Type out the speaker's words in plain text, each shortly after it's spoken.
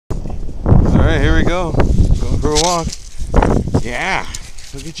Alright, here we go. Going for a walk. Yeah,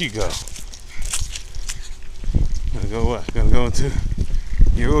 look at you go. Gonna go what? Gonna go into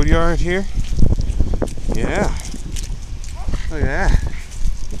your old yard here? Yeah. Look at that.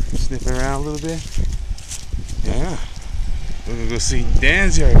 Sniffing around a little bit. Yeah. We're gonna go see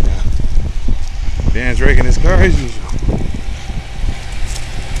Dan's yard now. Dan's raking his car as usual.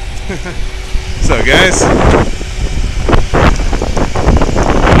 What's up, guys?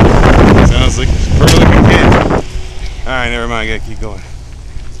 Sounds like a pretty-looking kid. Alright, never mind. I gotta keep going.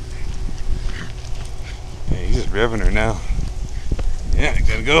 Yeah, he's just revving her now. Yeah,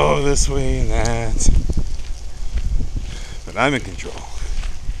 gotta go this way and that. But I'm in control.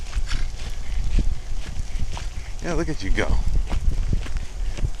 Yeah, look at you go.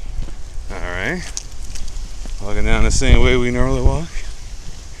 Alright. Walking down the same way we normally walk.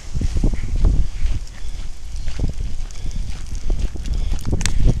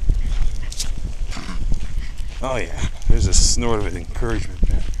 Oh yeah, there's a snort of encouragement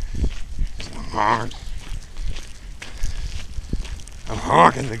there. I'm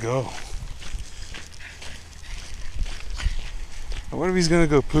honking to go. I wonder if he's gonna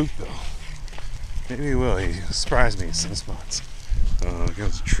go poop though. Maybe he will. He surprised me in some spots. Oh, here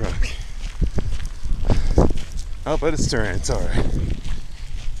comes a truck. Oh, but it's turning. It's alright.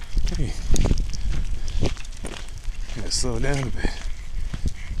 Hey. Gotta slow down a bit.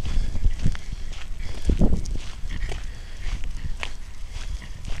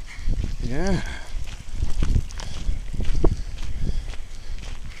 Yeah.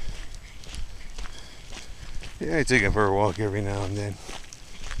 Yeah, I take him for a walk every now and then.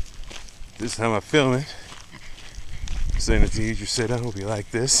 This time I film it. Send it to you. You said, I hope you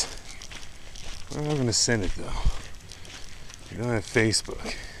like this. I'm not gonna send it though. You don't have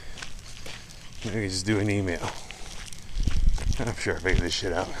Facebook. Maybe just do an email. I'm sure I figured this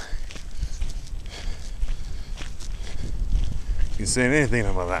shit out. You can send anything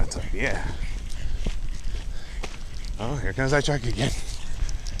on my laptop, yeah. Oh, here comes that truck again.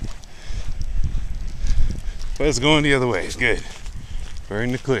 But it's going the other way, it's good. We're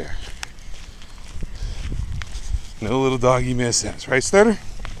in the clear. No little doggy mishaps, right, Starter?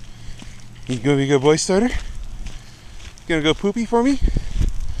 You gonna be a good boy, Starter? Gonna go poopy for me?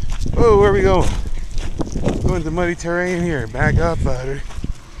 Oh, where are we going? Going to muddy terrain here. Back up, Starter.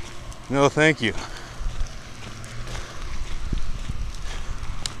 No, thank you.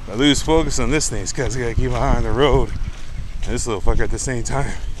 If I lose focus on this thing, it's because I gotta keep my eye on the road and this little fucker at the same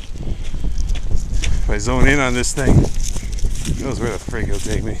time. If I zone in on this thing, who knows where the frig he'll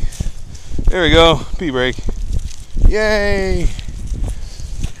take me. There we go, P-brake. Yay!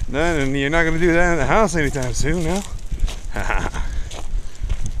 None, and you're not gonna do that in the house anytime soon, no?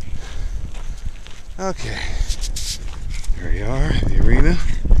 Okay. Here we are, the arena.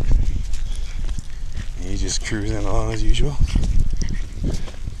 And you just cruising along as usual.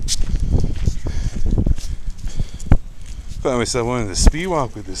 Found myself wanting to speed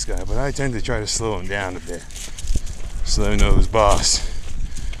walk with this guy, but I tend to try to slow him down a bit so I know who's boss.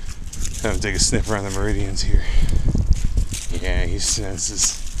 Have him take a sniff around the meridians here. Yeah, he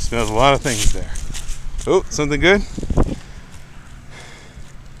smells a lot of things there. Oh, something good?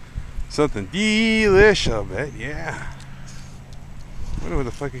 Something delish, I'll bet. Yeah. I wonder what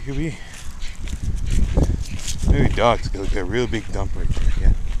the fuck it could be. Maybe dogs got like a real big dump right there.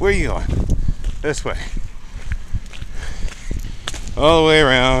 Yeah. Where are you going? This way. All the way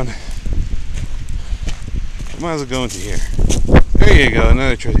around. Might as well go into here. There you go,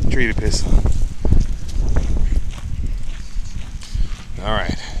 another tree to piss on.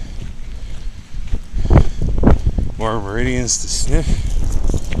 Alright. More meridians to sniff.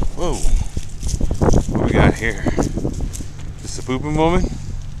 Whoa. What we got here? This a pooping moment?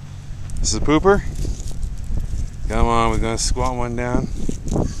 This is a pooper? Come on, we're gonna squat one down.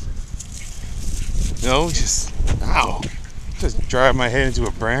 No, just, ow. Just drive my head into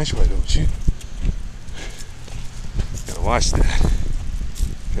a branch, why don't you? Gotta watch that.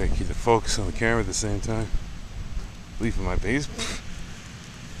 Gotta keep the focus on the camera at the same time. Leaving my base.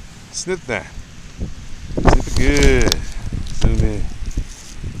 Snip that. Snip it good. Zoom in.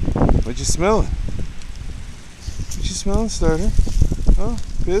 What you smelling? What you smelling, Starter? Oh,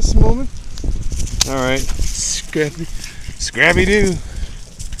 piss moment? Alright. Scrappy doo.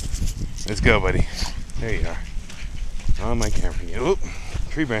 Let's go, buddy. There you are. On my camera. Oh,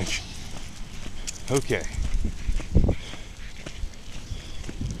 tree branch. Okay.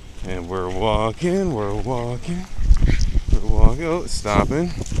 And we're walking. Oh,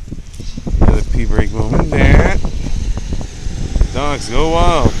 stopping. Another P-brake moment. There. Dogs go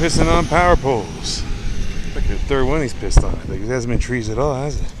wild, pissing on power poles. Like the third one he's pissed on. I think there hasn't been trees at all,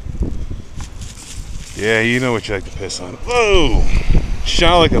 has it? Yeah, you know what you like to piss on. Whoa!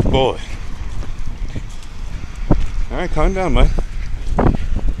 Shot like a bullet. Alright, calm down, bud.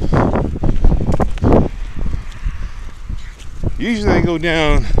 Usually I go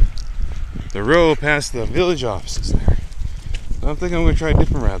down the road past the village offices there. I don't think I'm going to try a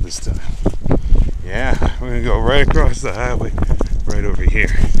different route this time. Yeah, we're going to go right across the highway, right over here.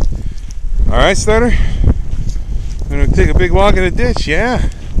 Alright, starter? I'm going to take a big walk in the ditch, yeah.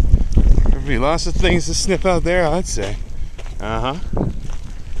 There'll be lots of things to sniff out there, I'd say. Uh-huh.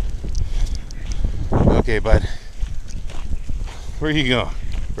 Okay, bud. Where are you going?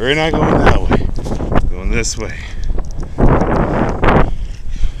 We're not going that way. Going this way.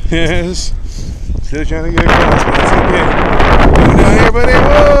 Yes. Still trying to get across, but that's okay. Going down here, buddy.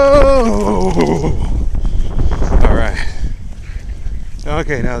 Whoa! Alright.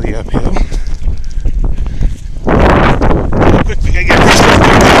 Okay, now the uphill. Quick, we gotta get this.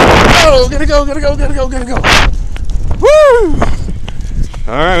 Oh, gotta go. Woo!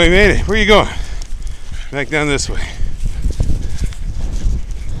 Alright, we made it. Where are you going? Back down this way.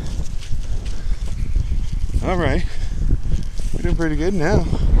 Alright. We're doing pretty good now.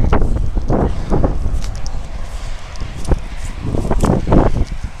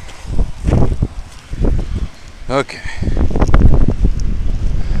 Okay.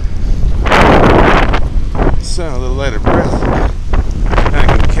 Sound a little lighter breath. Back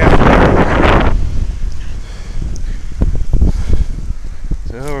in the cabin.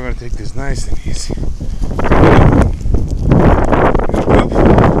 So we're going to take this nice and easy.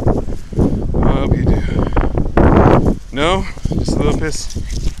 I hope you do. No? Just a little piss?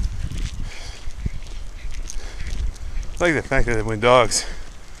 I like the fact that when dogs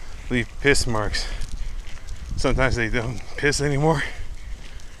leave piss marks, sometimes they don't piss anymore.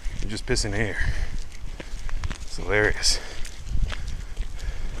 They're just pissing air. It's hilarious.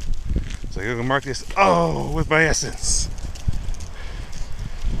 So I'm gonna mark this, with my essence.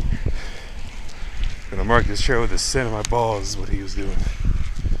 Gonna mark this trail with the scent of my balls is what he was doing.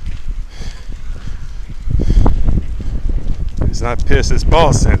 It's not piss, it's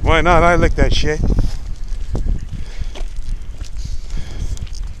ball scent. Why not? I lick that shit.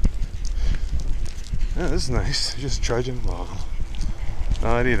 Oh, this is nice. Just trudging along.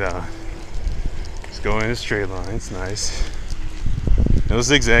 La-di-da. Just going in a straight line. It's nice. No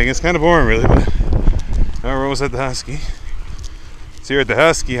zigzagging. It's kind of boring, really, but now we're almost at the Husky. So here at the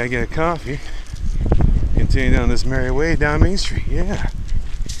Husky, I get a coffee. Continue down this merry way down Main Street. Yeah.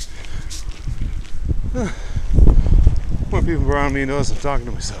 Huh. More people around me notice I'm talking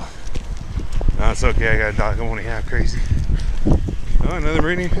to myself. No, it's okay. I got a dog. I'm only half crazy. Oh, another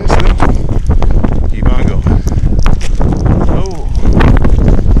rainy piss though. Keep on going. Oh.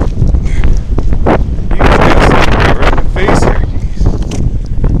 You just got something right in the face there, jeez.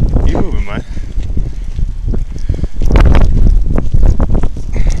 Keep moving, man.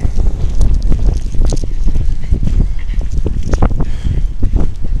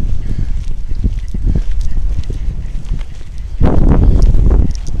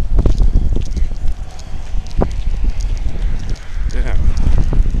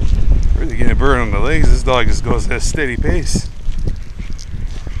 Burn on the legs. This dog just goes at a steady pace.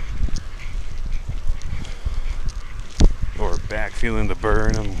 Or back, feeling the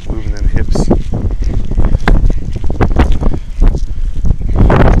burn. I'm moving in the hips.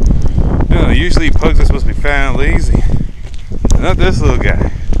 Usually pugs are supposed to be fat and lazy. Not this little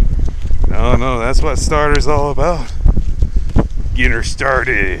guy. No, that's what Starter's all about. Get her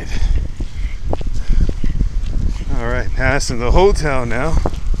started. Alright, passing the hotel now.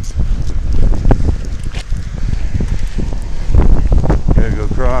 Gotta go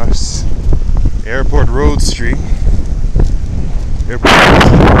across Airport Road Street. Airport Road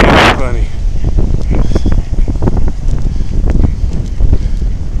Street is funny.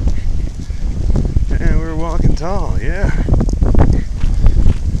 And we're walking tall, yeah.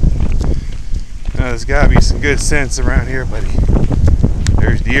 Now, there's gotta be some good sense around here, buddy.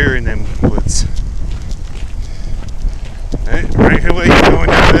 There's deer in them woods. Right away, you're going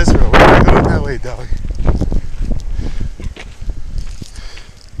down this road. We're not going that way, dog.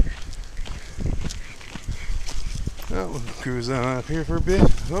 Oh, we'll cruise on up here for a bit.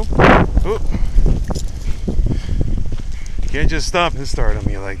 Oh. Can't just stop and start on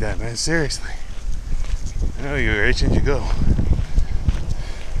me like that, man. Seriously. I know you're itching to go.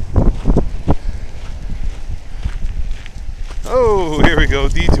 Oh, here we go.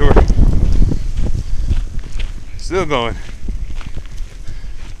 Detour. Still going.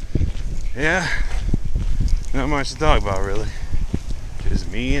 Yeah. Not much to talk about, really.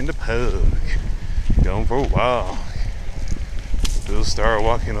 Just me and the pug. Going for a while. We'll start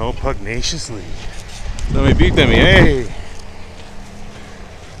walking all pugnaciously. Somebody beeped at me. Hey!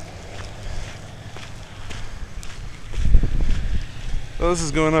 Well, this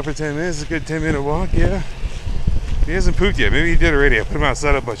is going on for 10 minutes. It's a good 10-minute walk, yeah. He hasn't pooped yet. Maybe he did already. I put him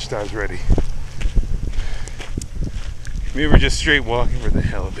outside a bunch of times already. Maybe we're just straight walking for the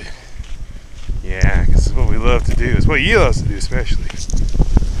hell of it. Yeah, because it's what we love to do. It's what you love to do, especially.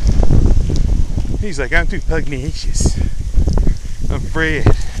 He's like, I'm too pugnacious. I'm Fred.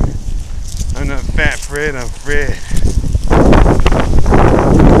 I'm not fat Fred, I'm Fred.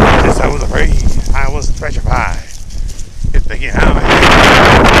 Yes, I was afraid. I was petrified. If they get out of here.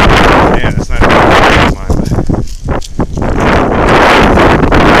 Yeah, that's not a good mine, but.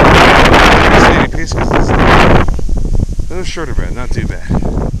 Steady pace because this is a little shorter bread, not too bad.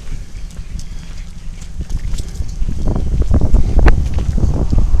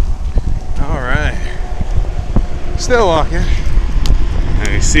 Alright. Still walking.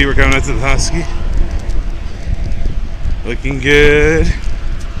 And you see we're coming up to the Husky. Looking good.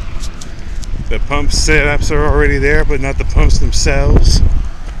 The pump setups are already there, but not the pumps themselves.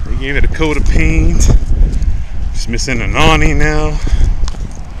 They gave it a coat of paint. Just missing an awning now.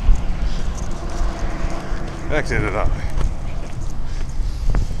 Back to the dog.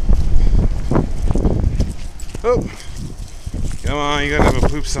 Oh, come on, you gotta have a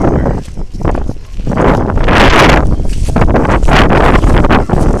poop somewhere.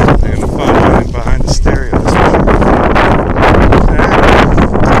 They're gonna follow in behind the stereo.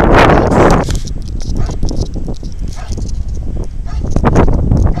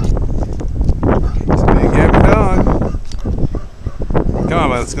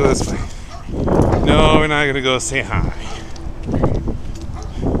 Let's go this way. No, we're not gonna go say hi.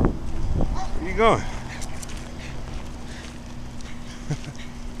 Where you going?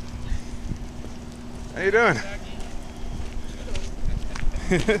 How you doing?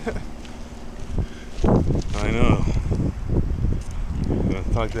 I know. You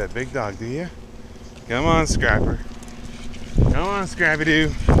wanna talk to that big dog, do you? Come on, Scrapper. Come on,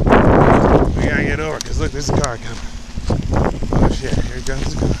 Scrappy-Doo. We gotta get over, because look, there's a car coming. Oh shit, here it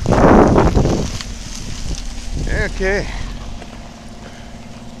comes. Okay.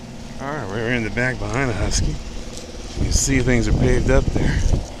 Alright, we're in the back behind the Husky. You can see things are paved up there.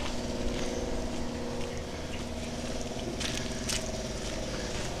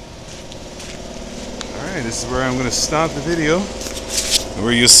 Alright, this is where I'm going to stop the video.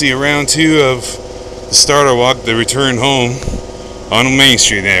 Where you'll see a round 2 of the starter walk, the return home on Main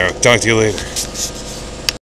Street there. I'll talk to you later.